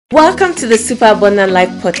Welcome to the Super Abundant Life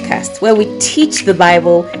podcast, where we teach the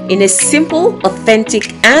Bible in a simple,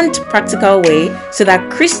 authentic, and practical way so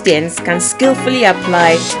that Christians can skillfully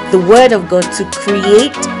apply the Word of God to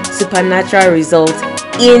create supernatural results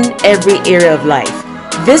in every area of life.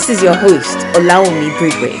 This is your host, Olawumi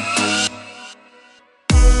Brigwe.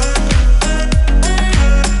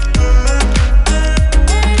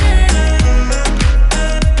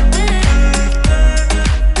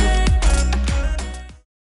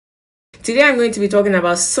 Today I'm going to be talking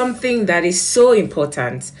about something that is so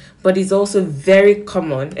important, but is also very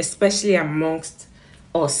common, especially amongst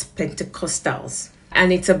us Pentecostals.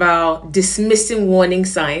 And it's about dismissing warning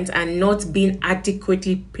signs and not being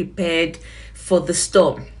adequately prepared for the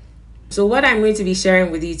storm. So what I'm going to be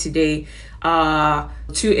sharing with you today are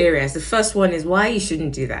two areas. The first one is why you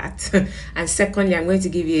shouldn't do that. And secondly, I'm going to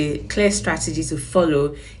give you a clear strategy to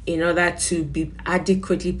follow in order to be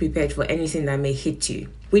adequately prepared for anything that may hit you.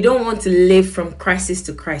 We don't want to live from crisis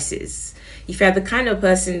to crisis. If you're the kind of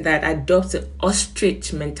person that adopts an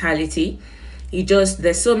ostrich mentality,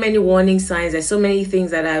 there's so many warning signs, there's so many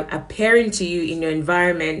things that are appearing to you in your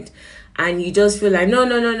environment, and you just feel like, no,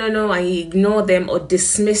 and you ignore them or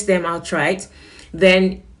dismiss them outright,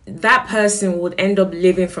 then that person would end up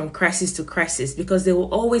living from crisis to crisis because they will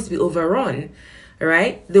always be overrun,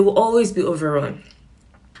 right? They will always be overrun.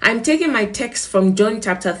 I'm taking my text from John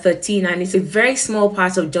chapter 13, and it's a very small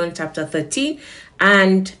part of John chapter 13,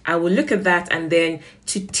 and I will look at that, and then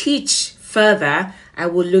to teach further, I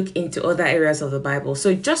will look into other areas of the Bible.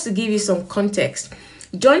 So just to give you some context,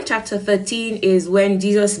 John chapter 13 is when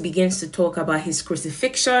Jesus begins to talk about his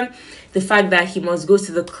crucifixion, the fact that he must go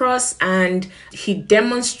to the cross, and he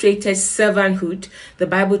demonstrated servanthood. The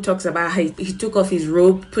Bible talks about how he took off his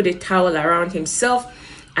robe, put a towel around himself,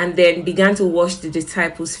 and then began to wash the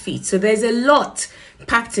disciples' feet. So there's a lot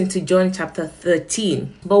packed into John chapter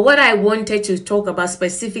 13. But what I wanted to talk about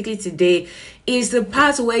specifically today is the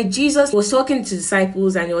part where Jesus was talking to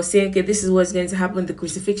disciples and he was saying, okay, this is what's going to happen, the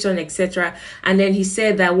crucifixion, etc. And then he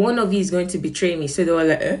said that one of you is going to betray me. So they were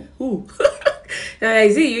like, who? They're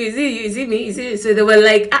like, is it you? Is it you? Is it me? Is it? So they were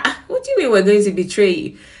like, what do you mean we're going to betray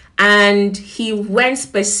you? And he went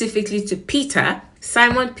specifically to Peter,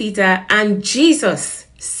 Simon Peter, and Jesus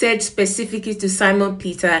said specifically to Simon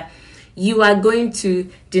Peter, you are going to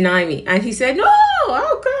deny me. And he said, no,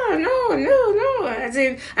 oh God, no. As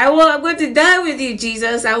in, I'm going to die with you,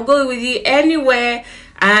 Jesus. I'll go with you anywhere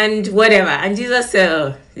and whatever. And Jesus said,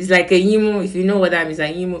 oh, it's like a yimu. If you know what that means,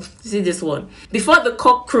 a yimu. See this one. Before the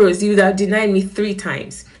cock crows, you would have denied me 3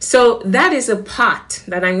 times. So that is a part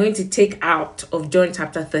that I'm going to take out of John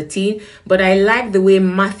chapter 13. But I like the way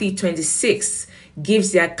Matthew 26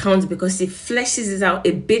 gives the account because it fleshes it out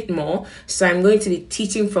a bit more. So I'm going to be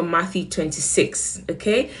teaching from Matthew 26.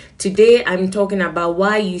 Okay, today I'm talking about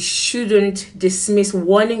why you shouldn't dismiss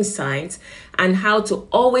warning signs and how to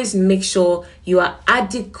always make sure you are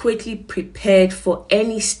adequately prepared for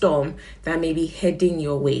any storm that may be heading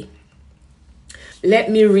your way.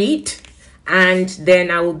 Let me read, and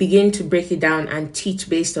then I will begin to break it down and teach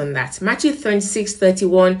based on that. Matthew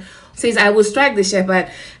 26:31 says, I will strike the shepherd,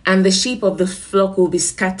 and the sheep of the flock will be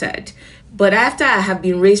scattered. But after I have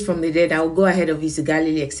been raised from the dead, I will go ahead of you to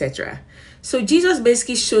Galilee, etc. So Jesus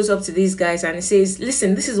basically shows up to these guys and he says,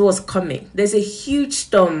 listen, this is what's coming. There's a huge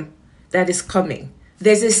storm that is coming.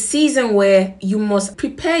 There's a season where you must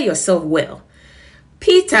prepare yourself well.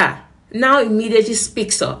 Peter now immediately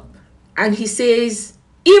speaks up and he says,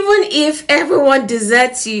 even if everyone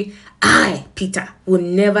deserts you, I, Peter, will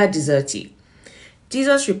never desert you.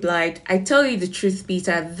 Jesus replied, I tell you the truth,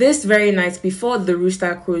 Peter, this very night before the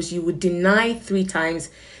rooster crows, you would deny 3 times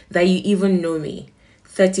that you even know me.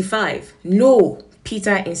 35. No,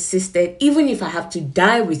 Peter insisted, even if I have to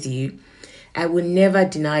die with you, I will never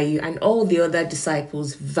deny you. And all the other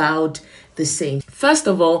disciples vowed the same. First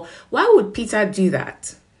of all, why would Peter do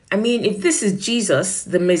that? I mean, if this is Jesus,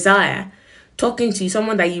 the Messiah, talking to you,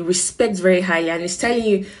 someone that you respect very highly, and is telling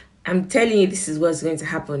you, I'm telling you this is what's going to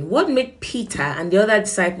happen, what made Peter and the other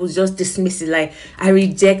disciples just dismiss it like, I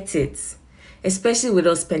reject it? Especially with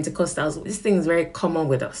us Pentecostals, this thing is very common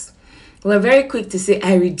with us. We're very quick to say,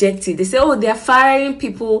 I reject it. They say, oh, they're firing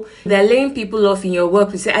people, they're laying people off in your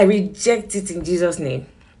work. We say, I reject it in Jesus' name.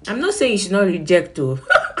 I'm not saying you should not reject though.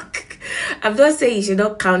 I'm not saying you should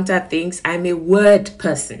not counter things. I'm a word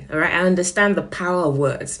person, all right? I understand the power of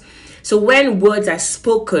words. So when words are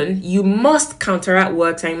spoken, you must counteract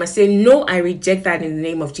words and you must say, no, I reject that in the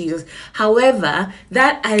name of Jesus. However,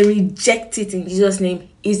 that I reject it in Jesus' name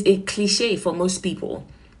is a cliche for most people.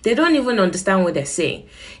 They don't even understand what they're saying.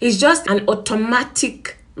 It's just an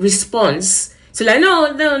automatic response So like,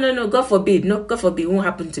 no, God forbid, no, God forbid, it won't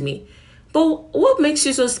happen to me. But what makes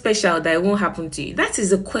you so special that it won't happen to you? That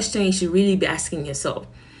is a question you should really be asking yourself.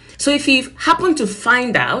 So if you happen to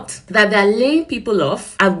find out that they're laying people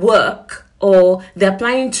off at work, or they're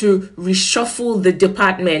planning to reshuffle the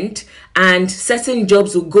department and certain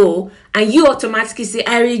jobs will go, and you automatically say,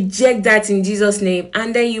 I reject that in Jesus' name,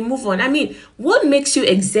 and then you move on. I mean, what makes you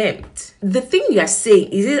exempt? The thing you are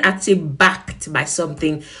saying, is it actually backed by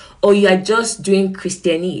something, or you are just doing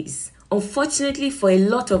Christianese? Unfortunately, for a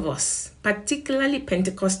lot of us, particularly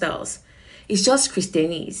Pentecostals, it's just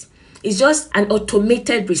Christianese. It's just an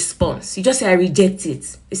automated response. You just say, I reject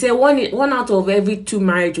it. You say, one out of every 2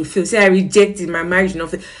 marriage will fail. Say, I reject it, my marriage will not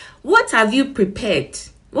fail. What have you prepared?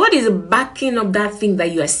 What is backing up that thing that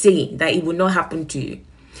you are saying that it will not happen to you?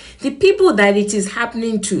 The people that it is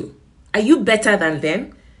happening to, are you better than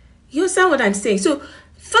them? You understand what I'm saying? So,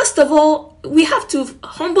 first of all, we have to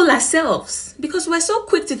humble ourselves, because we're so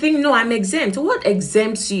quick to think, no, I'm exempt. What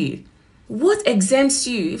exempts you? What exempts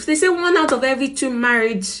you? If they say 1 out of every 2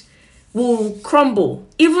 marriage will crumble,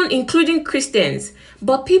 even including Christians,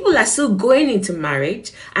 but people are still going into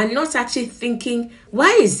marriage and not actually thinking,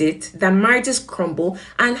 why is it that marriages crumble,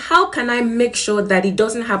 and how can I make sure that it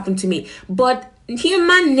doesn't happen to me? But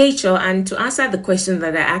human nature, and to answer the question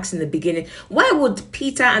that I asked in the beginning, why would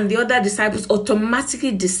Peter and the other disciples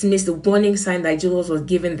automatically dismiss the warning sign that Jesus was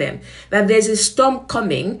giving them, that there's a storm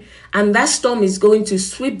coming and that storm is going to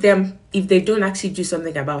sweep them if they don't actually do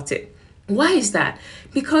something about it? Why is that?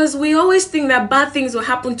 Because we always think that bad things will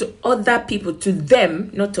happen to other people, to them,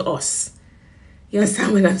 not to us. You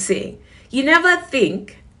understand what I'm saying? You never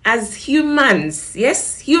think, as humans,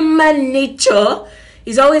 yes, human nature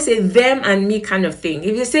is always a them and me kind of thing.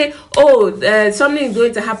 If you say, something is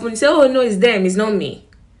going to happen, say, oh no, it's them, it's not me.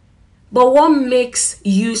 But what makes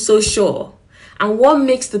you so sure? And what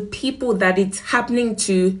makes the people that it's happening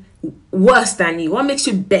to worse than you? What makes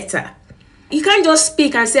you better? You can't just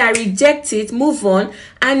speak and say, I reject it, move on,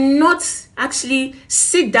 and not actually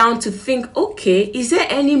sit down to think, okay, is there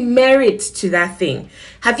any merit to that thing?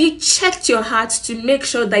 Have you checked your heart to make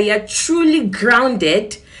sure that you're truly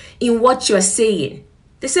grounded in what you're saying?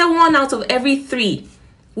 They say 1 out of every 3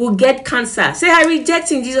 will get cancer. Say, I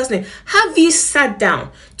reject in Jesus' name. Have you sat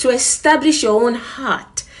down to establish your own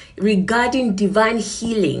heart regarding divine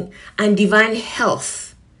healing and divine health?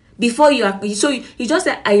 Before you are, so you just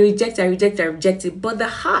say, I reject it. But the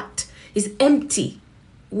heart is empty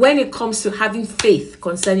when it comes to having faith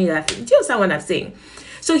concerning that thing. Do you understand what I'm saying?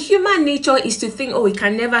 So human nature is to think, it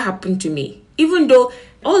can never happen to me. Even though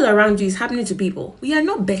all around you is happening to people, we are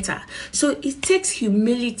not better. So it takes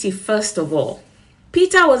humility first of all.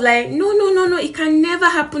 Peter was like, no, it can never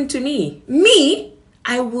happen to me. Me,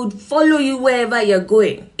 I would follow you wherever you're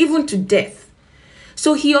going, even to death.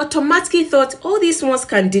 So he automatically thought, all these ones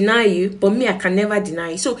can deny you, but me, I can never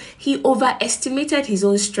deny you. So he overestimated his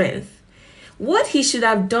own strength. What he should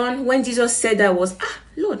have done when Jesus said that was,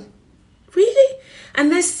 Lord, really?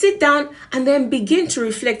 And then sit down and then begin to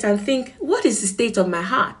reflect and think, what is the state of my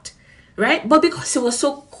heart? Right? But because he was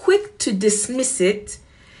so quick to dismiss it,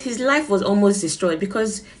 his life was almost destroyed,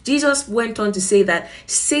 because Jesus went on to say that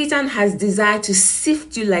Satan has desired to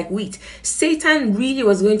sift you like wheat. Satan really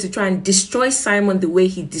was going to try and destroy Simon the way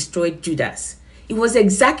he destroyed Judas. It was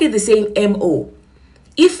exactly the same MO.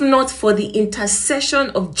 If not for the intercession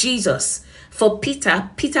of Jesus for Peter,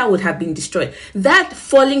 Peter would have been destroyed. That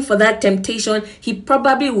falling for that temptation, he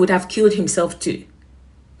probably would have killed himself too.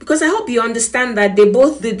 Because I hope you understand that they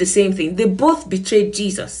both did the same thing. They both betrayed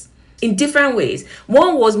Jesus in different ways.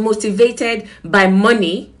 One was motivated by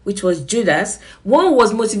money, which was Judas. One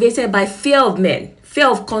was motivated by fear of men, fear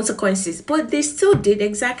of consequences. But they still did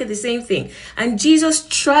exactly the same thing. And Jesus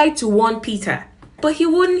tried to warn Peter, but he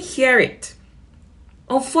wouldn't hear it.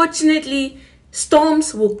 Unfortunately,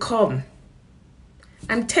 storms will come.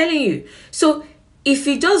 I'm telling you. So if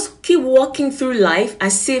you just keep walking through life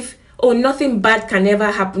as if, nothing bad can ever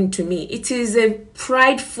happen to me, it is a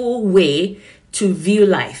prideful way to view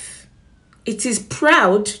life. It is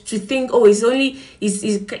proud to think,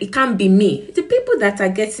 it can't be me. The people that are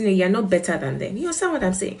getting it, you're not better than them. You understand what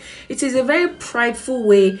I'm saying? It is a very prideful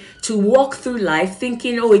way to walk through life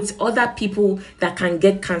thinking, it's other people that can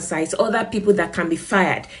get cancer. It's other people that can be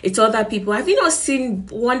fired. It's other people. Have you not seen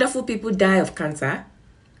wonderful people die of cancer?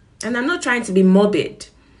 And I'm not trying to be morbid.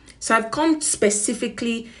 So I've come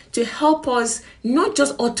specifically to help us not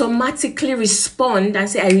just automatically respond and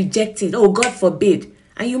say, I reject it. Oh, God forbid.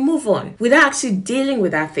 And you move on without actually dealing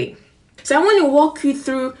with that thing. So I want to walk you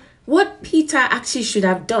through what Peter actually should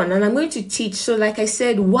have done. And I'm going to teach, so like I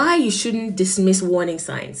said, why you shouldn't dismiss warning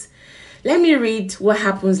signs. Let me read what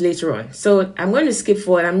happens later on. So I'm going to skip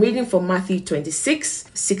forward. I'm reading from Matthew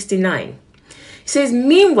 26:69. It says,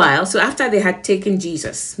 meanwhile, so after they had taken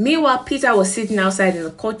Jesus, meanwhile, Peter was sitting outside in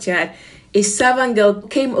the courtyard. A servant girl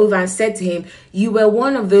came over and said to him, you were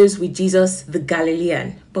one of those with Jesus, the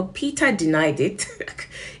Galilean. But Peter denied it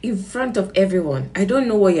in front of everyone. I don't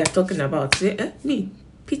know what you're talking about. Me,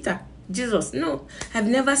 Peter, Jesus. No, I've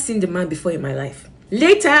never seen the man before in my life.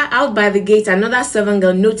 Later, out by the gate, another servant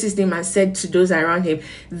girl noticed him and said to those around him,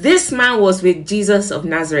 this man was with Jesus of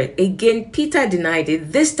Nazareth. Again, Peter denied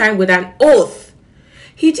it, this time with an oath.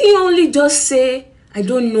 He didn't only just say, I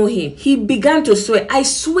don't know him. He began to swear, I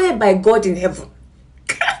swear by God in heaven.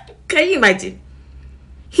 Can you imagine?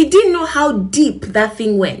 He didn't know how deep that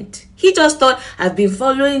thing went. He just thought, I've been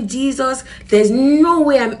following Jesus. There's no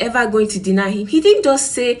way I'm ever going to deny him. He didn't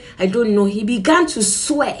just say, I don't know. He began to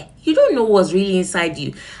swear. You don't know what's really inside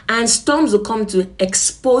you. And storms will come to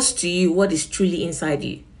expose to you what is truly inside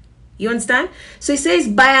you. You understand? So he says,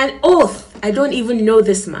 by an oath, I don't even know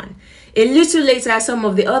this man. A little later, some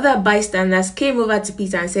of the other bystanders came over to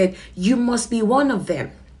Peter and said, you must be one of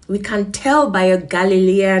them. We can tell by your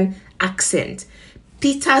Galilean accent.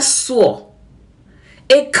 Peter swore,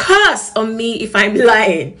 a curse on me if I'm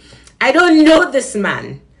lying. I don't know this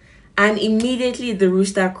man. And immediately the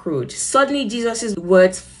rooster crowed. Suddenly Jesus'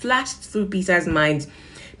 words flashed through Peter's mind.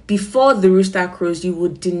 Before the rooster crows, you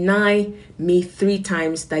would deny me 3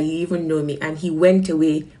 times that you even know me. And he went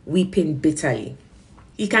away weeping bitterly.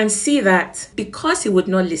 You can see that because he would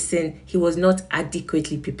not listen, he was not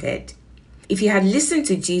adequately prepared. If he had listened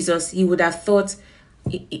to Jesus, he would have thought,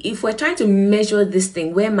 if we're trying to measure this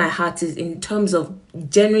thing, where my heart is in terms of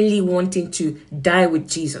genuinely wanting to die with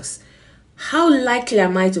Jesus, how likely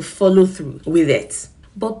am I to follow through with it?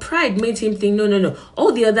 But pride made him think, no.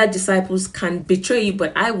 All the other disciples can betray you,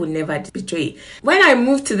 but I would never betray you. When I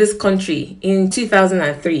moved to this country in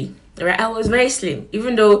 2003, right, I was very slim.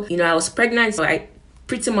 Even though, I was pregnant, so I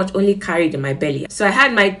pretty much only carried in my belly. So I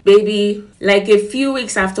had my baby like a few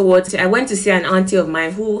weeks afterwards. I went to see an auntie of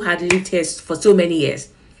mine who had lived here for so many years.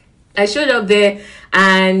 I showed up there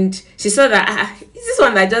and she saw that, this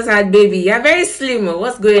one that just had baby, you're very slim.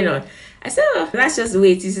 What's going on? I said, that's just the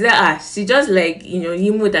way it is. She said, she just like,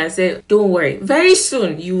 you moved and said, don't worry. Very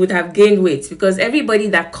soon you would have gained weight because everybody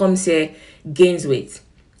that comes here gains weight.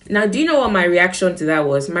 Now, do you know what my reaction to that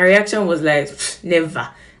was? My reaction was like, never.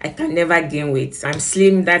 I can never gain weight. I'm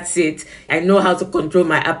slim, that's it. I know how to control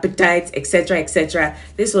my appetite, etc., etc.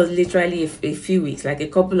 This was literally a few weeks, like a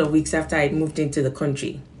couple of weeks after I moved into the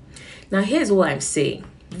country. Now, here's what I'm saying.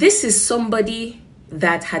 This is somebody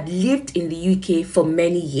that had lived in the UK for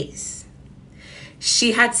many years.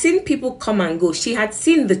 She had seen people come and go. She had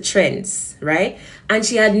seen the trends, right? And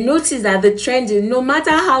she had noticed that the trend is no matter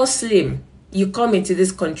how slim you come into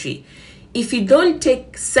this country, if you don't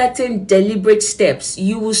take certain deliberate steps,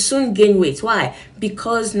 you will soon gain weight. Why?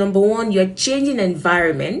 Because number one, you're changing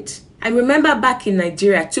environment. I remember back in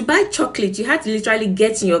Nigeria, to buy chocolate, you had to literally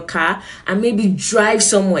get in your car and maybe drive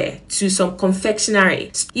somewhere to some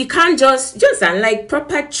confectionery. You can't just like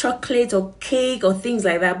proper chocolate or cake or things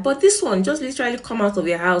like that. But this one, just literally come out of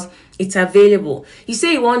your house. It's available. You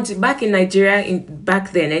say you want to, back in Nigeria,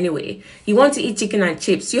 back then anyway, you want to eat chicken and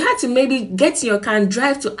chips. You had to maybe get in your car and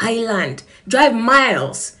drive to Ireland, drive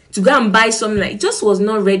miles to go and buy something. Like, it just was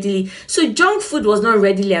not readily. So junk food was not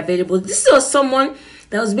readily available. This was someone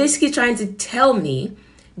that was basically trying to tell me,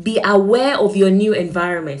 be aware of your new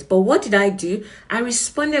environment. But what did I do? I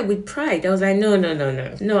responded with pride. I was like, no,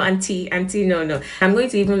 auntie, no. I'm going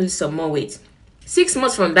to even lose some more weight. 6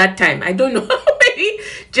 months from that time, I don't know how many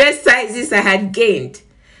dress sizes I had gained.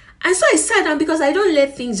 And so I sat down because I don't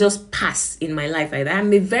let things just pass in my life like that.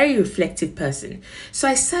 I'm a very reflective person. So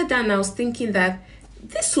I sat down and I was thinking that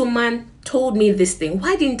this woman told me this thing.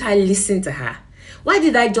 Why didn't I listen to her? Why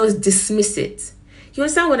did I just dismiss it? You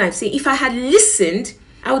understand what I'm saying? If I had listened,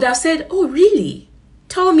 I would have said, oh, really?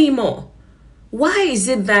 Tell me more. Why is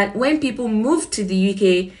it that when people move to the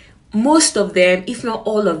UK, most of them, if not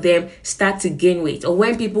all of them, start to gain weight? Or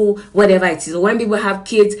when people, whatever it is, or when people have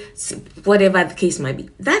kids, whatever the case might be.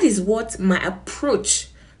 That is what my approach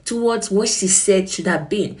towards what she said should have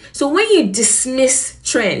been. So when you dismiss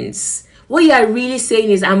trends, what you are really saying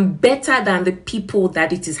is, I'm better than the people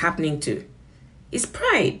that it is happening to. It's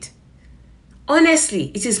pride.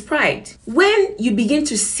 Honestly, it is pride. When you begin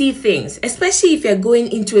to see things, especially if you're going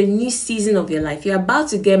into a new season of your life, you're about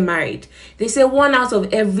to get married. They say 1 out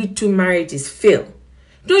of every 2 marriages fail.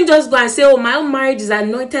 Don't just go and say, oh, my own marriage is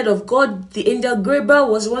anointed of God. The angel Gabriel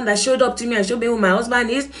was the one that showed up to me and showed me who my husband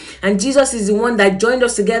is. And Jesus is the one that joined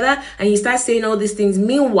us together. And you start saying all these things.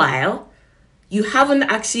 Meanwhile, you haven't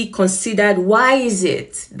actually considered why is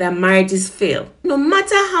it that marriages fail. No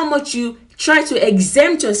matter how much you try to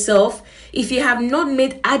exempt yourself, if you have not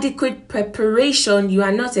made adequate preparation, you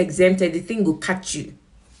are not exempted. The thing will catch you.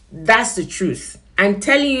 That's the truth. I'm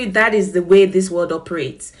telling you, that is the way this world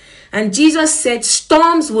operates. And Jesus said,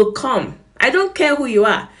 storms will come. I don't care who you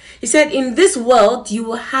are. He said, in this world, you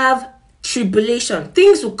will have tribulation.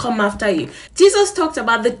 Things will come after you. Jesus talked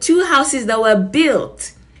about the 2 houses that were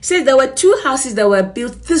built. He said there were 2 houses that were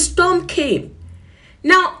built. The storm came.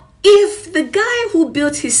 Now, if the guy who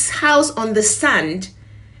built his house on the sand,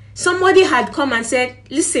 somebody had come and said,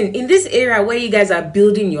 listen, in this area where you guys are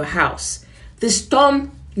building your house, the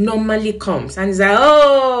storm normally comes. And he's like,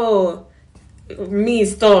 oh, me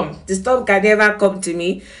storm. The storm can never come to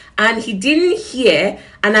me. And he didn't hear.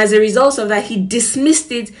 And as a result of that, he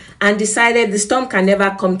dismissed it and decided the storm can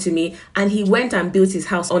never come to me. And he went and built his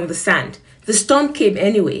house on the sand. The storm came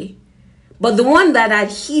anyway. But the one that had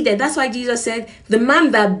heeded, that's why Jesus said, the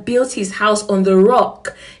man that built his house on the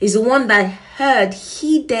rock is the one that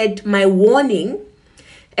heeded my warning,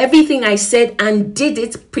 everything I said, and did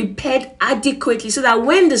it, prepared adequately, so that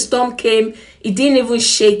when the storm came, it didn't even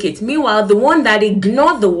shake it. Meanwhile, the one that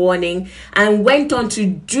ignored the warning and went on to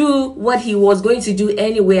do what he was going to do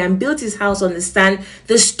anyway and built his house on the sand,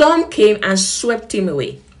 the storm came and swept him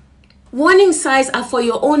away. Warning signs are for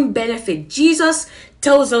your own benefit. Jesus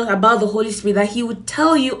tells us about the Holy Spirit that he would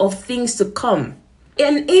tell you of things to come.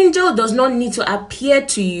 An angel does not need to appear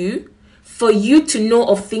to you for you to know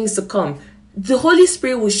of things to come. The Holy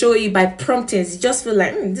Spirit will show you by promptings. You just feel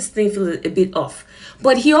like, this thing feels a bit off.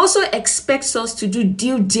 But he also expects us to do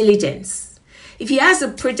due diligence. If he has the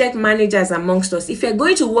project managers amongst us, if you're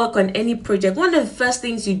going to work on any project, one of the first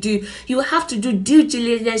things you do, you have to do due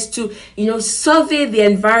diligence to, survey the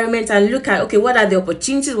environment and look at, okay, what are the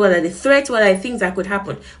opportunities, what are the threats, what are the things that could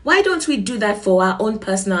happen? Why don't we do that for our own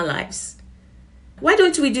personal lives? Why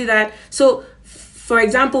don't we do that? So, for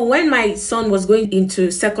example, when my son was going into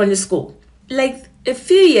secondary school, like a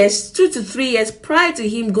few years, 2 to 3 years prior to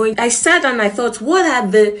him going, I sat and I thought, what are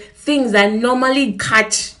the things that normally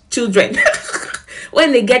catch children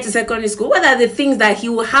when they get to secondary school? What are the things that he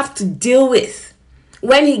will have to deal with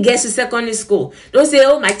when he gets to secondary school? Don't say,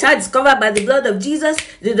 oh, my child is covered by the blood of Jesus,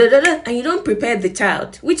 and you don't prepare the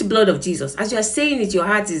child. Which blood of Jesus? As you are saying it, your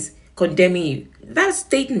heart is condemning you. That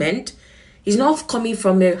statement is not coming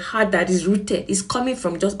from a heart that is rooted. It's coming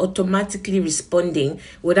from just automatically responding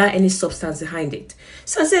without any substance behind it.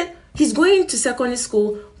 So I said, he's going to secondary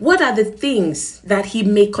school. What are the things that he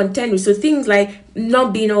may contend with? So things like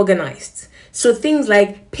not being organized. So things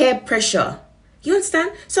like peer pressure. You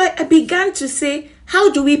understand? So I began to say,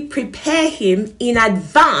 how do we prepare him in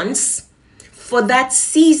advance for that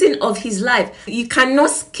season of his life? You cannot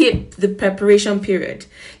skip the preparation period.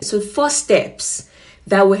 So 4 steps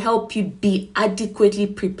that will help you be adequately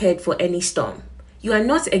prepared for any storm. You are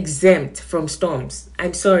not exempt from storms.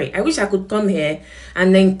 I'm sorry. I wish I could come here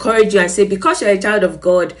and encourage you and say, because you're a child of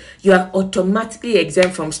God, you are automatically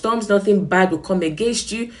exempt from storms. Nothing bad will come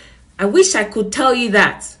against you. I wish I could tell you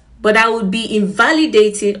that, but I would be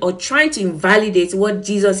invalidating or trying to invalidate what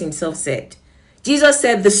Jesus himself said. Jesus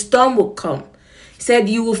said the storm will come. He said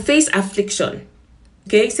you will face affliction.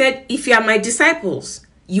 Okay, he said if you are my disciples,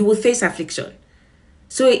 you will face affliction.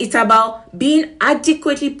 So it's about being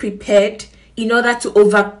adequately prepared in order to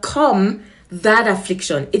overcome that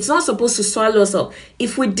affliction. It's not supposed to swallow us up.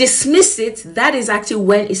 If we dismiss it, that is actually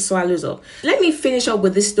when it swallows up. Let me finish up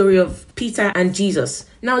with this story of Peter and Jesus.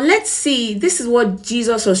 Now let's see, this is what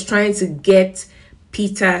Jesus was trying to get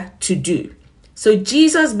Peter to do. So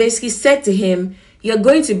Jesus basically said to him, you're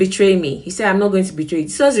going to betray me. He said, I'm not going to betray you.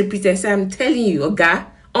 Jesus repeated, said, I'm telling you, Oga,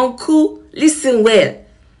 uncle, listen well.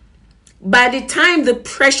 By the time the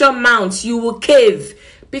pressure mounts, you will cave.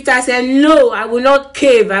 Peter said, no, I will not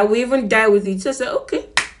cave. I will even die with you. Jesus said, okay,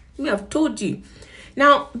 we have told you.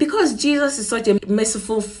 Now, because Jesus is such a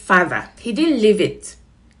merciful father, he didn't leave it.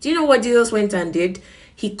 Do you know what Jesus went and did?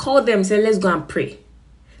 He called them and said, let's go and pray.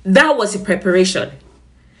 That was a preparation.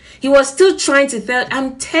 He was still trying to tell,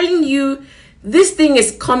 I'm telling you, this thing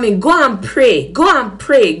is coming. Go and pray. Go and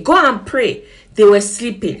pray. Go and pray. They were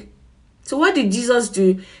sleeping. So what did Jesus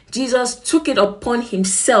do? Jesus took it upon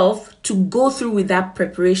himself to go through with that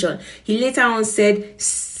preparation. He later on said,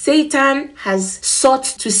 Satan has sought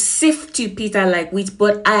to sift you, Peter, like wheat,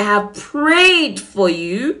 but I have prayed for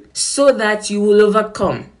you so that you will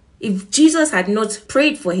overcome. If Jesus had not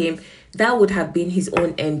prayed for him, that would have been his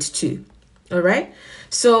own end too. All right.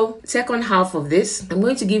 So second half of this, I'm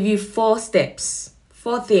going to give you 4 steps,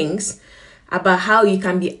 4 things about how you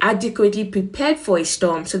can be adequately prepared for a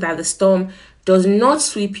storm so that the storm does not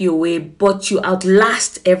sweep you away, but you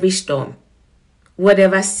outlast every storm,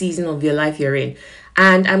 whatever season of your life you're in.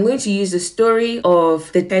 And I'm going to use the story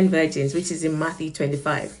of the 10 virgins, which is in Matthew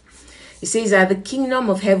 25. It says that the kingdom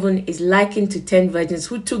of heaven is likened to 10 virgins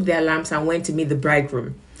who took their lamps and went to meet the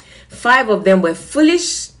bridegroom. 5 of them were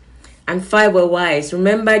foolish and 5 were wise.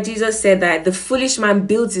 Remember, Jesus said that the foolish man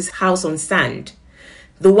builds his house on sand.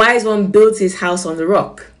 The wise one builds his house on the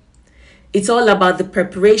rock. It's all about the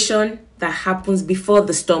preparation that happens before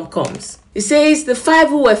the storm comes. It says the 5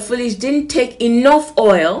 who were foolish didn't take enough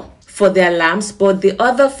oil for their lamps, but the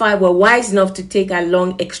other 5 were wise enough to take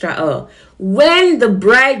along extra oil. When the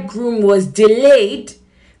bridegroom was delayed,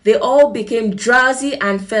 they all became drowsy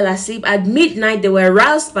and fell asleep. At midnight, they were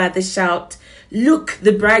roused by the shout, "Look,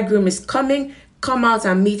 the bridegroom is coming. Come out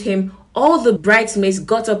and meet him." All the bridesmaids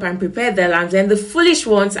got up and prepared their lamps. And the foolish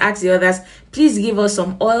ones asked the others, "Please give us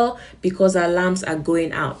some oil because our lamps are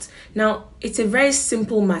going out." Now, it's a very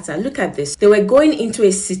simple matter. Look at this. They were going into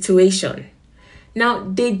a situation. Now,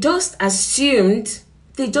 they just assumed,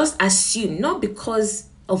 not because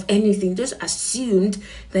of anything, just assumed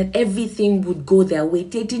that everything would go their way.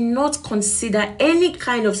 They did not consider any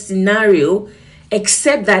kind of scenario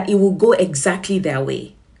except that it will go exactly their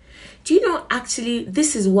way. Do you know, actually,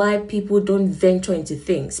 this is why people don't venture into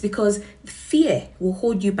things, because fear will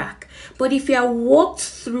hold you back. But if you have walked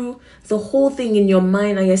through the whole thing in your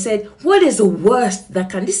mind and you said, what is the worst that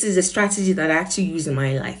can, this is a strategy that I actually use in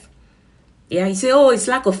my life. Yeah, you say, oh, it's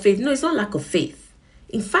lack of faith. No, it's not lack of faith.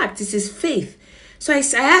 In fact, this is faith. So I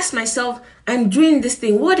asked myself, I'm doing this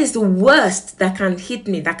thing. What is the worst that can hit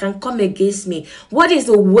me, that can come against me? What is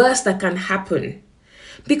the worst that can happen?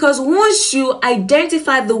 Because once you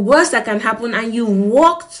identify the worst that can happen and you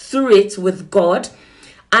walk through it with God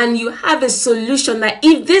and you have a solution that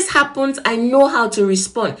if this happens, I know how to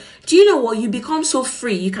respond. Do you know what? You become so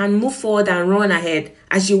free. You can move forward and run ahead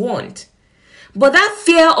as you want. But that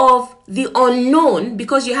fear of the unknown,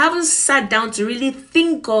 because you haven't sat down to really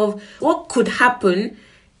think of what could happen,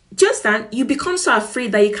 just that you become so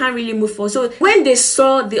afraid that you can't really move forward. So when they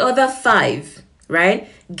saw the other 5, right,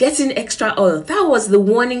 getting extra oil, that was the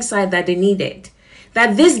warning sign that they needed,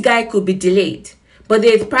 that this guy could be delayed. But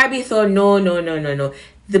they probably thought, no.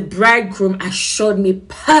 The bridegroom assured me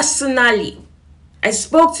personally. I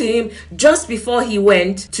spoke to him just before he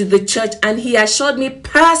went to the church, and he assured me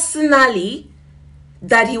personally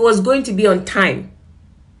that he was going to be on time.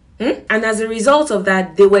 And as a result of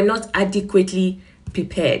that, they were not adequately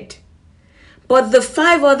prepared. But the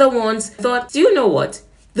 5 other ones thought, do you know what?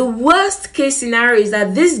 The worst case scenario is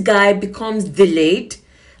that this guy becomes delayed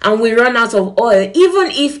and we run out of oil. Even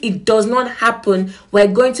if it does not happen, we're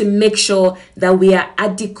going to make sure that we are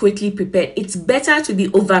adequately prepared. It's better to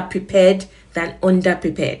be over-prepared than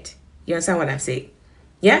under-prepared. You understand what I'm saying?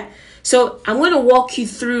 Yeah? So I'm going to walk you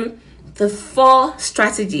through the 4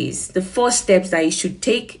 strategies, the 4 steps that you should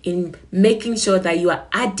take in making sure that you are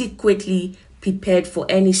adequately prepared for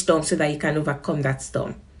any storm so that you can overcome that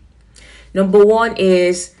storm. Number 1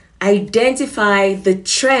 is identify the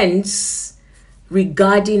trends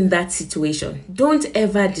regarding that situation. Don't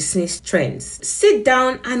ever dismiss trends. Sit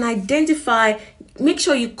down and identify, make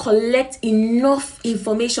sure you collect enough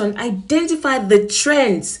information. Identify the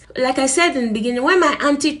trends. Like I said in the beginning, when my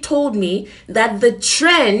auntie told me that the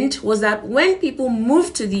trend was that when people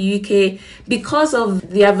move to the UK, because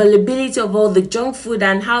of the availability of all the junk food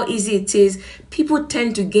and how easy it is, people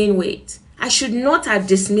tend to gain weight. I should not have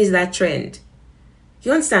dismissed that trend.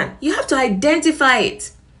 You understand? You have to identify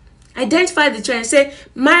it. Identify the trend. Say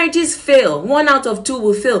marriages fail. 1 out of 2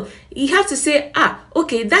 will fail. You have to say,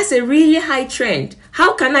 okay, that's a really high trend.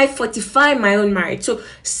 How can I fortify my own marriage? So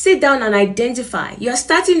sit down and identify. You're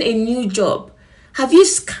starting a new job. Have you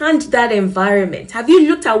scanned that environment? Have you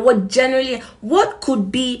looked at what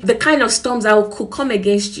could be the kind of storms that could come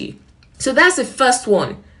against you? So that's the first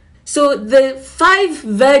one. So the 5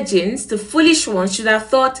 virgins, the foolish ones, should have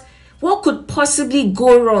thought, what could possibly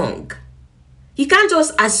go wrong? You can't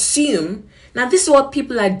just assume. Now, this is what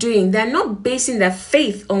people are doing. They're not basing their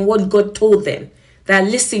faith on what God told them. That,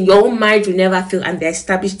 listen, your own marriage will never fail and they're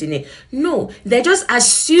established in it. No, they're just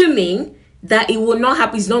assuming that it will not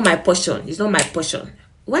happen. It's not my portion. It's not my portion.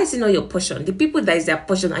 Why is it not your portion? The people that is their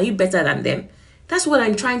portion, are you better than them? That's what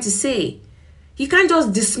I'm trying to say. You can't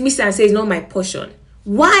just dismiss it and say it's not my portion.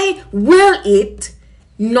 Why will it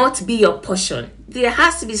not be your portion? There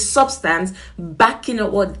has to be substance backing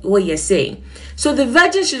up what you're saying. So the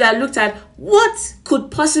virgin should have looked at what could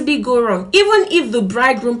possibly go wrong. Even if the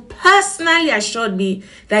bridegroom personally assured me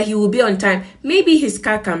that he will be on time, maybe his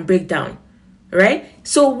car can break down, right?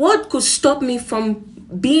 So what could stop me from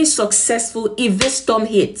being successful if this storm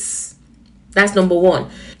hits? That's number one.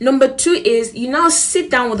 Number two is you now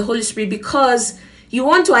sit down with the Holy Spirit because you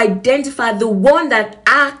want to identify the one that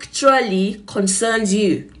actually concerns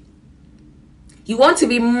you. You want to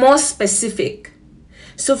be more specific.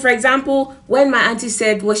 So, for example, when my auntie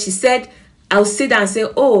said what she said, I'll sit down and say,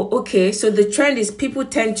 oh, okay, so the trend is people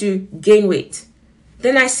tend to gain weight.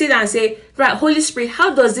 Then I sit down and say, right, Holy Spirit,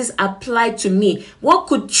 how does this apply to me? What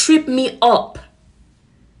could trip me up?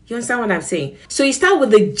 You understand what I'm saying? So you start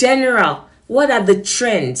with the general. What are the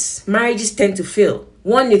trends? Marriages tend to fail.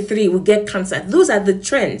 1 in 3 will get cancer. Those are the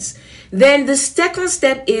trends. Then the second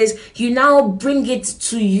step is you now bring it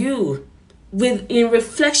to you in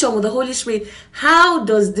reflection with the Holy Spirit. How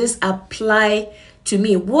does this apply to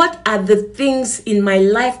me? What are the things in my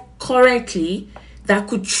life currently that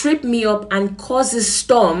could trip me up and cause a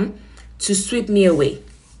storm to sweep me away?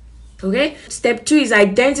 Okay. Step 2 is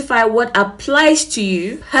identify what applies to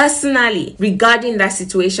you personally regarding that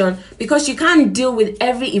situation, because you can't deal with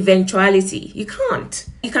every eventuality. You can't.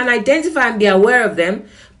 You can identify and be aware of them,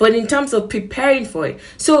 but in terms of preparing for it.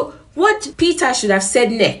 So what Peter should have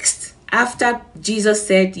said next after Jesus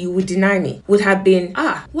said, you would deny me, would have been,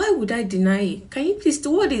 why would I deny you? Can you please do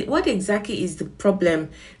what exactly is the problem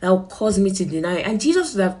that will cause me to deny you? And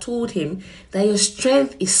Jesus would have told him that your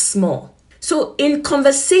strength is small. So in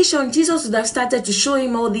conversation, Jesus would have started to show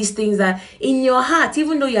him all these things that in your heart,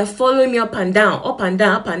 even though you're following me up and down,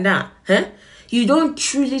 you don't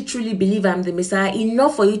truly believe I'm the Messiah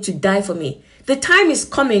enough for you to die for me. The time is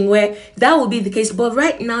coming where that will be the case, but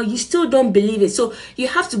right now you still don't believe it. So you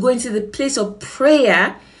have to go into the place of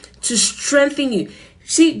prayer to strengthen you.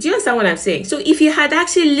 See, do you understand what I'm saying? So if you had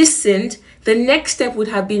actually listened, the next step would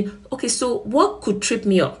have been, okay, so what could trip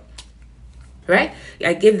me up? Right?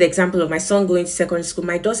 I gave the example of my son going to secondary school.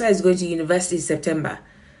 My daughter is going to university in September.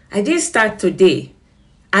 I didn't start today.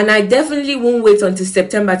 And I definitely won't wait until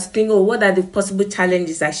September to think, oh, what are the possible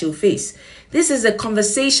challenges I should face? This is a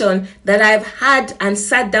conversation that I've had and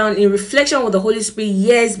sat down in reflection with the Holy Spirit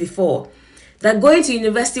years before. That going to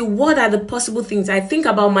university, what are the possible things? I think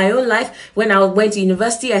about my own life when I went to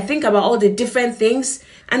university. I think about all the different things.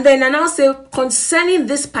 And then I now say, concerning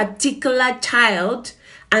this particular child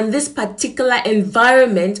and this particular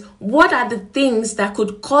environment, what are the things that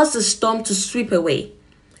could cause the storm to sweep away?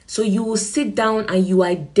 So you will sit down and you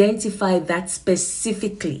identify that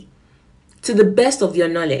specifically to the best of your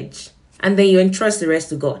knowledge. And then you entrust the rest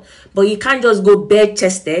to God. But you can't just go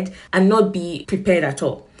bare-chested and not be prepared at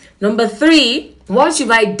all. Number 3, once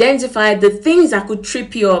you've identified the things that could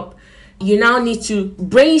trip you up, you now need to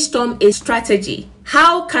brainstorm a strategy.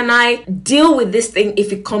 How can I deal with this thing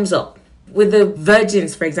if it comes up? With the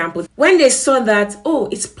virgins, for example, when they saw that, oh,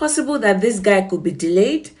 it's possible that this guy could be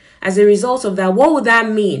delayed. As a result of that, what would that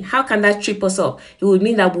mean? How can that trip us up? It would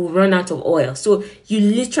mean that we'll run out of oil. So you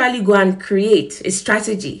literally go and create a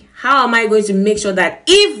strategy. How am I going to make sure that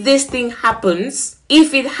if this thing happens,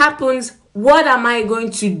 if it happens, what am I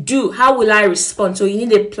going to do? How will I respond? So you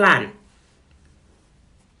need a plan.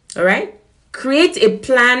 All right? Create a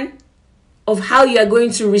plan of how you are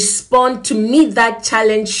going to respond to meet that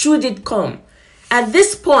challenge should it come. At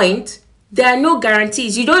this point, there are no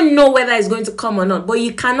guarantees. You don't know whether it's going to come or not, but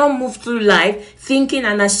you cannot move through life thinking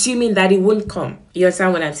and assuming that it won't come. You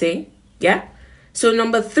understand what I'm saying? Yeah? So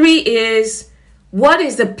number 3 is, what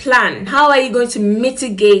is the plan? How are you going to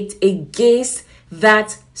mitigate against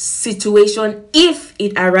that situation if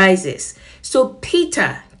it arises? So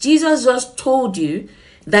Peter, Jesus just told you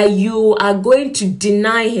that you are going to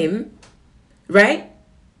deny him, right?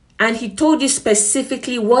 And he told you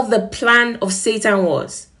specifically what the plan of Satan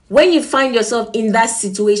was. When you find yourself in that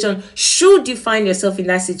situation, should you find yourself in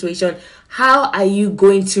that situation, how are you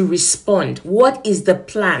going to respond? What is the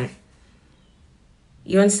plan?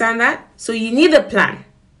 You understand that? So you need a plan.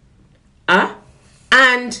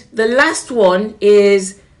 And the last one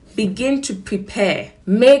is begin to prepare.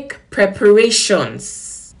 Make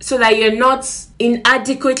preparations so that you're not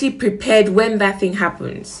inadequately prepared when that thing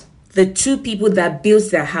happens. The 2 people that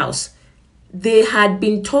built their house, they had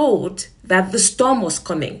been told that the storm was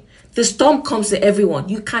coming. The storm comes to everyone.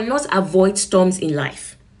 You cannot avoid storms in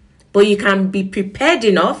life, but you can be prepared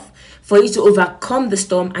enough for you to overcome the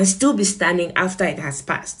storm and still be standing after it has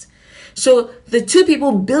passed. So the 2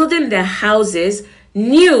 people building their houses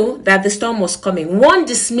knew that the storm was coming. One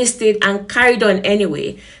dismissed it and carried on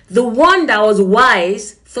anyway. The one that was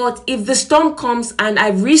wise thought, if the storm comes and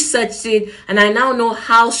I've researched it and I now know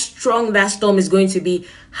how strong that storm is going to be,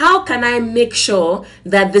 how can I make sure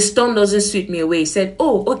that the storm doesn't sweep me away? He said,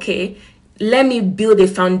 oh, okay, let me build a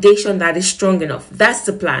foundation that is strong enough. That's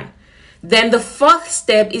the plan. Then the 4th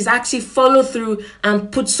step is actually follow through and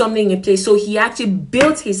put something in place. So he actually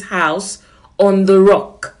built his house on the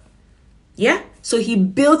rock. Yeah? So he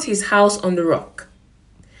built his house on the rock.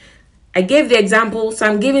 I gave the example, so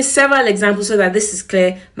I'm giving several examples so that this is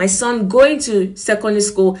clear. My son going to secondary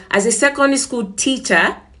school, as a secondary school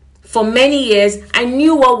teacher for many years, I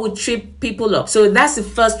knew what would trip people up. So that's the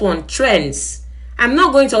first one, trends. I'm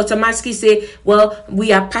not going to automatically say, well,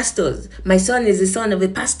 we are pastors. My son is the son of a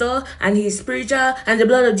pastor and he's spiritual and the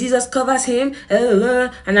blood of Jesus covers him.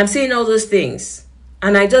 And I'm saying all those things.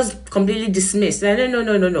 And I just completely dismiss.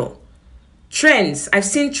 No. Trends. I've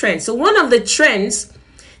seen trends. So one of the trends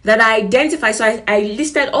that I identified, so I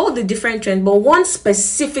listed all the different trends, but one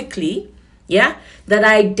specifically, that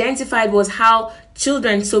I identified was how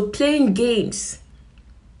children, so playing games,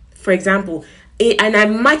 for example, and I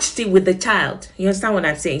matched it with the child. You understand what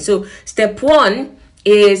I'm saying? So step one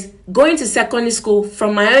is going to secondary school.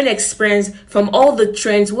 From my own experience, from all the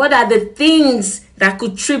trends, what are the things that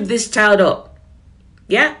could trip this child up?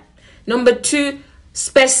 Yeah. Number two,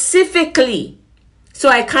 specifically, so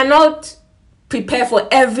I cannot prepare for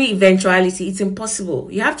every eventuality. It's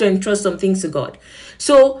impossible. You have to entrust some things to God.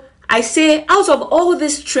 So I say, out of all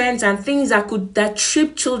these trends and things that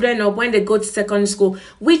trip children up when they go to secondary school,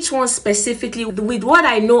 which one specifically, with what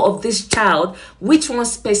I know of this child, which one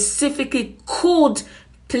specifically could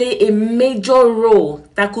play a major role,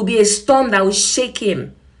 that could be a storm that would shake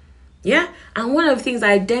him? Yeah. And one of the things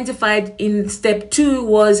I identified in step 2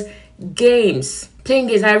 was games, playing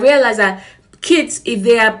games. I realized that kids, if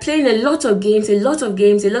they are playing a lot of games,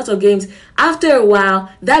 after a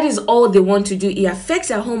while, that is all they want to do. It affects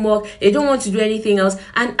their homework. They don't want to do anything else.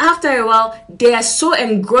 And after a while, they are so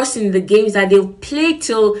engrossed in the games that they'll play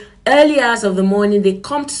till early hours of the morning. They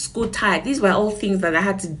come to school tired. These were all things that I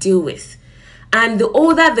had to deal with. And the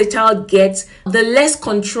older the child gets, the less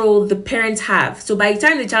control the parents have. So by the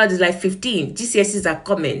time the child is like 15, GCSEs are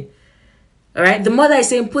coming. All right. The mother is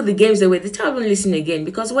saying, put the games away. The child won't listen again,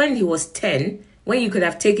 because when he was 10, when you could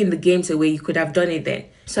have taken the games away, you could have done it then.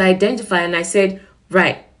 So I identified and I said,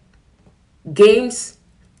 right, games,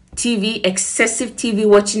 TV, excessive TV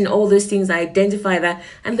watching, all those things, I identify that.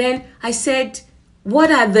 And then I said,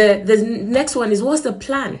 what are the next one is, what's the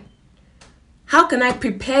plan? How can I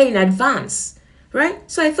prepare in advance?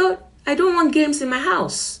 Right. So I thought, I don't want games in my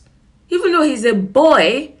house. Even though he's a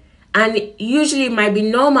boy, and usually it might be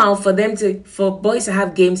normal for boys to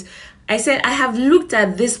have games. I said, I have looked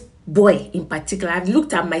at this boy in particular. I've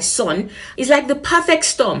looked at my son. It's like the perfect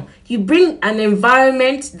storm. You bring an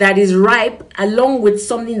environment that is ripe along with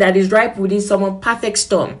something that is ripe within someone, perfect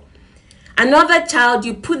storm. Another child,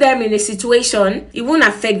 you put them in a situation, it won't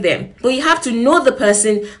affect them. But you have to know the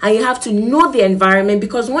person and you have to know the environment,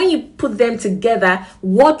 because when you put them together,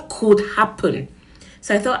 what could happen?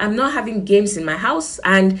 So I thought, I'm not having games in my house.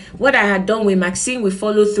 And what I had done with Maxine, we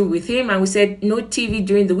followed through with him and we said no TV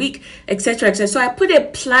during the week, etc., etc. So I put a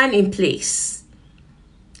plan in place.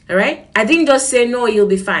 All right. I didn't just say, no, he'll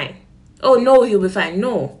be fine. Oh, no, he'll be fine.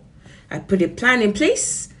 No, I put a plan in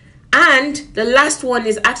place. And the last one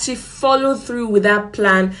is actually follow through with that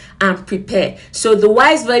plan and prepare. So the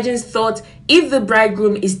wise virgins thought, if the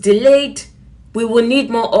bridegroom is delayed, we will need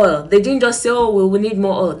more oil. They didn't just say, oh, we will need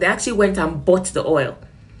more oil. They actually went and bought the oil.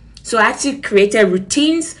 So I actually created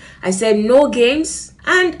routines. I said no games.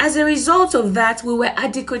 And as a result of that, we were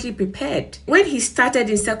adequately prepared. When he started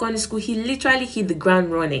in secondary school, he literally hit the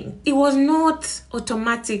ground running. It was not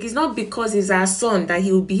automatic. It's not because he's our son that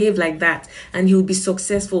he will behave like that and he will be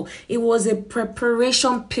successful. It was a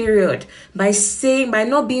preparation period by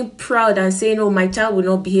not being proud and saying, oh, my child will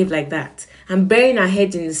not behave like that. And burying our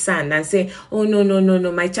head in the sand and say, oh,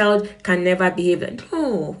 no, my child can never behave like that.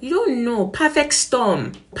 No, you don't know. Perfect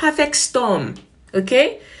storm.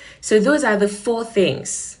 Okay? So those are the 4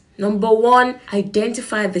 things. Number 1,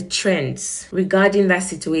 identify the trends regarding that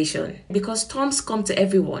situation. Because storms come to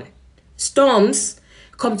everyone. Storms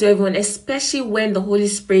come to everyone, especially when the Holy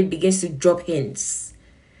Spirit begins to drop hints.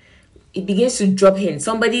 It begins to drop hints.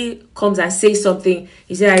 Somebody comes and says something.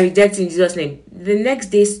 You say, I reject in Jesus' name. The next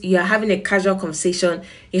day, you are having a casual conversation.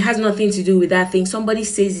 It has nothing to do with that thing. Somebody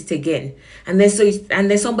says it again. And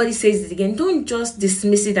then somebody says it again. Don't just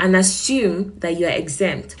dismiss it and assume that you are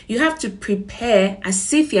exempt. You have to prepare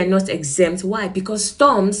as if you are not exempt. Why? Because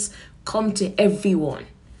storms come to everyone.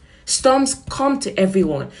 Storms come to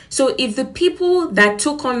everyone. So if the people that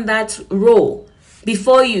took on that role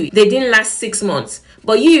before you, they didn't last 6 months,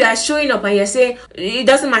 but you are showing up and you're saying, it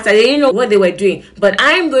doesn't matter, they didn't know what they were doing, but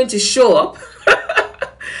I'm going to show up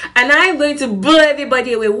and I'm going to blow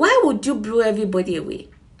everybody away. Why would you blow everybody away?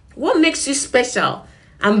 What makes you special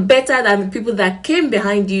and better than the people that came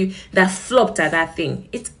behind you that flopped at that thing?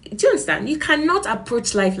 Do you understand? You cannot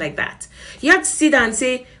approach life like that. You have to sit down and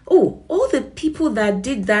say, oh, all the people that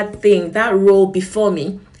did that thing, that role before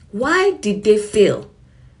me, why did they fail?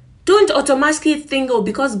 Don't automatically think, oh,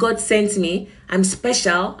 because God sent me, I'm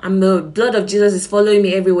special, the blood of Jesus is following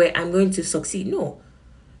me everywhere, I'm going to succeed. No.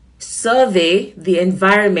 Survey the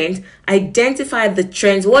environment, identify the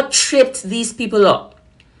trends, what tripped these people up.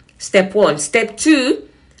 Step 1. Step 2,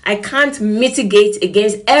 I can't mitigate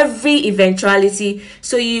against every eventuality.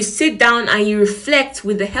 So you sit down and you reflect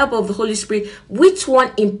with the help of the Holy Spirit, which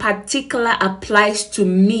one in particular applies to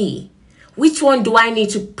me? Which one do I need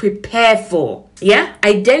to prepare for? Yeah?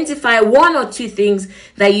 Identify 1 or 2 things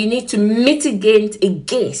that you need to mitigate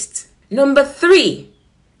against. Number 3,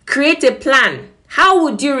 create a plan. How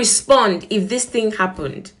would you respond if this thing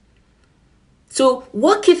happened? So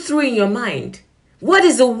walk it through in your mind. What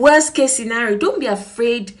is the worst case scenario? Don't be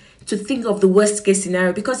afraid to think of the worst case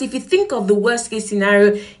scenario, because if you think of the worst case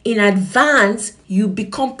scenario in advance, you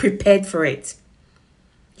become prepared for it.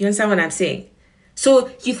 You understand what I'm saying?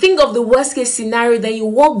 So you think of the worst case scenario, then you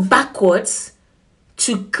walk backwards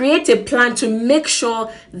to create a plan to make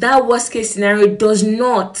sure that worst case scenario does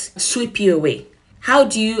not sweep you away. How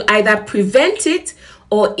do you either prevent it,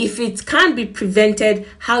 or if it can't be prevented,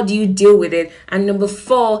 how do you deal with it? And number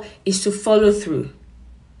 4 is to follow through.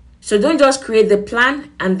 So don't just create the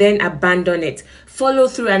plan and then abandon it. Follow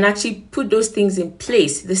through and actually put those things in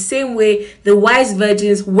place. The same way the wise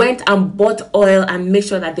virgins went and bought oil and made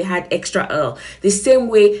sure that they had extra oil. The same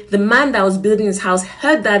way the man that was building his house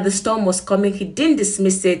heard that the storm was coming. He didn't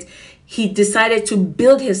dismiss it. He decided to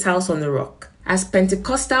build his house on the rock. As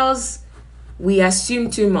Pentecostals, we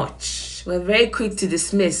assume too much. We're very quick to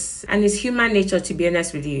dismiss. And it's human nature, to be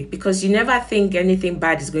honest with you, because you never think anything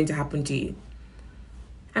bad is going to happen to you.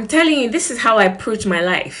 I'm telling you, this is how I approach my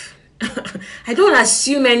life. I don't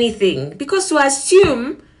assume anything, because to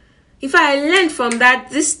assume, if I learned from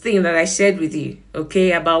this thing that I shared with you,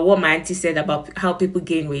 okay, about what my auntie said about how people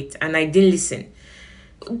gain weight, and I didn't listen.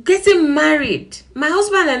 Getting married, my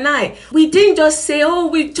husband and I, we didn't just say, oh,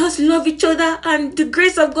 we just love each other and the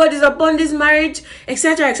grace of God is upon this marriage,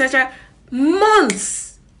 etc., etc.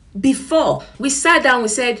 Months before, we sat down, we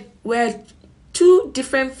said, we're 2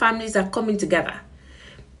 different families are coming together.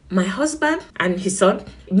 My husband and his son,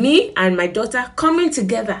 me and my daughter coming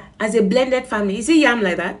together as a blended family. Is it yam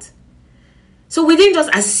like that? So we didn't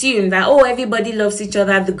just assume that, oh, everybody loves each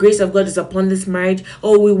other, the grace of God is upon this marriage,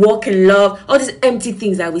 oh, we walk in love, all these empty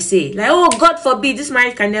things that we say. Like, oh, God forbid, this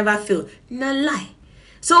marriage can never fail. No lie.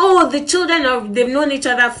 So, oh, the children, they've known each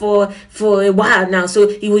other for a while now, so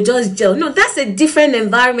it will just gel. No, that's a different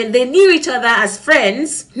environment. They knew each other as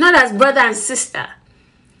friends, not as brother and sister.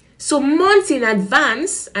 So months in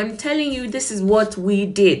advance, I'm telling you, this is what we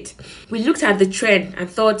did. We looked at the trend and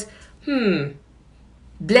thought,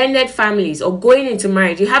 blended families or going into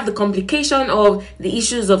marriage, you have the complication of the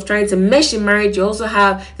issues of trying to mesh in marriage. You also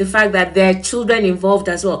have the fact that there are children involved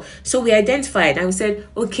as well. So we identified and we said,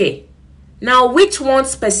 okay, now which one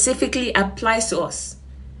specifically applies to us,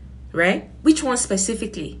 right? Which one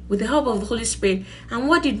specifically? With the help of the Holy Spirit. And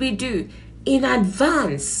what did we do? In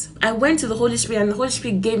advance, I went to the Holy Spirit and the Holy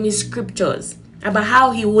Spirit gave me scriptures about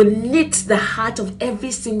how he will knit the heart of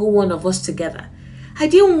every single one of us together. I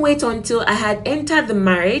didn't wait until I had entered the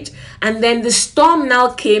marriage and then the storm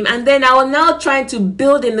now came, and then I was now trying to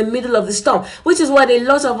build in the middle of the storm, which is what a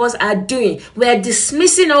lot of us are doing. We're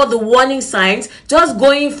dismissing all the warning signs, just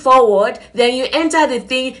going forward. Then you enter the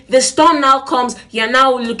thing, the storm now comes, you're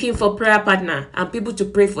now looking for prayer partner and people to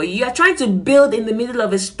pray for you. You are trying to build in the middle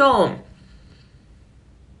of a storm.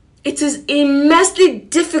 It is immensely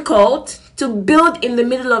difficult to build in the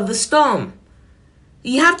middle of the storm.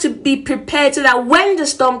 You have to be prepared so that when the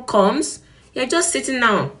storm comes, you're just sitting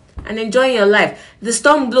down and enjoying your life. The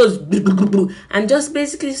storm blows and just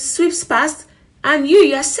basically sweeps past, and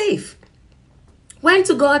you're safe. Went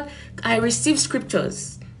to God, I received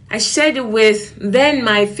scriptures. I shared it with then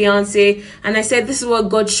my fiance, and I said, this is what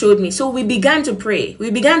God showed me. So we began to pray. We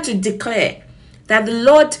began to declare that the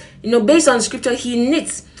Lord, based on scripture, he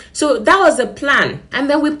knits. So that was the plan. And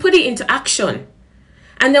then we put it into action.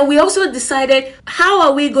 And then we also decided, how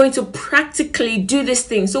are we going to practically do this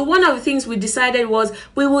thing? So one of the things we decided was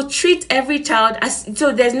we will treat every child as,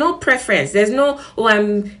 so there's no preference. There's no, oh,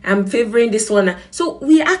 I'm favoring this one. So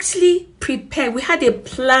we actually prepared. We had a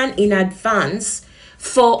plan in advance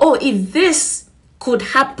for, oh, if this could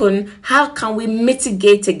happen, how can we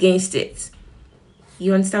mitigate against it?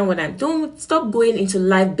 You understand what don't stop going into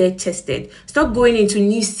life bare-chested. Stop going into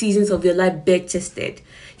new seasons of your life bare-chested.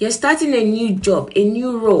 You're starting a new job, a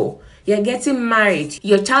new role. you're getting married,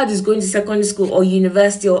 your child is going to secondary school or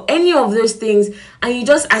university or any of those things, and you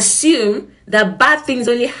just assume that bad things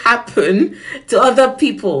only happen to other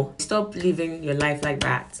people. Stop living your life like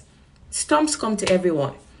that. Storms come to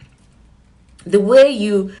everyone. The way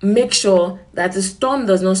you make sure that the storm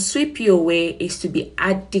does not sweep you away is to be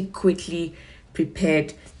adequately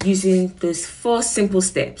prepared using those 4 simple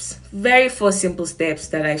steps. Very 4 simple steps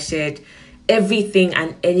that I shared. Everything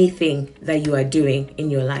and anything that you are doing in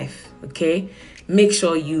your life, okay? Make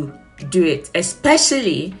sure you do it,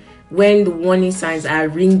 especially when the warning signs are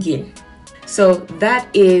ringing. So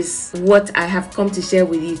that is what I have come to share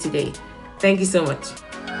with you today. Thank you so much.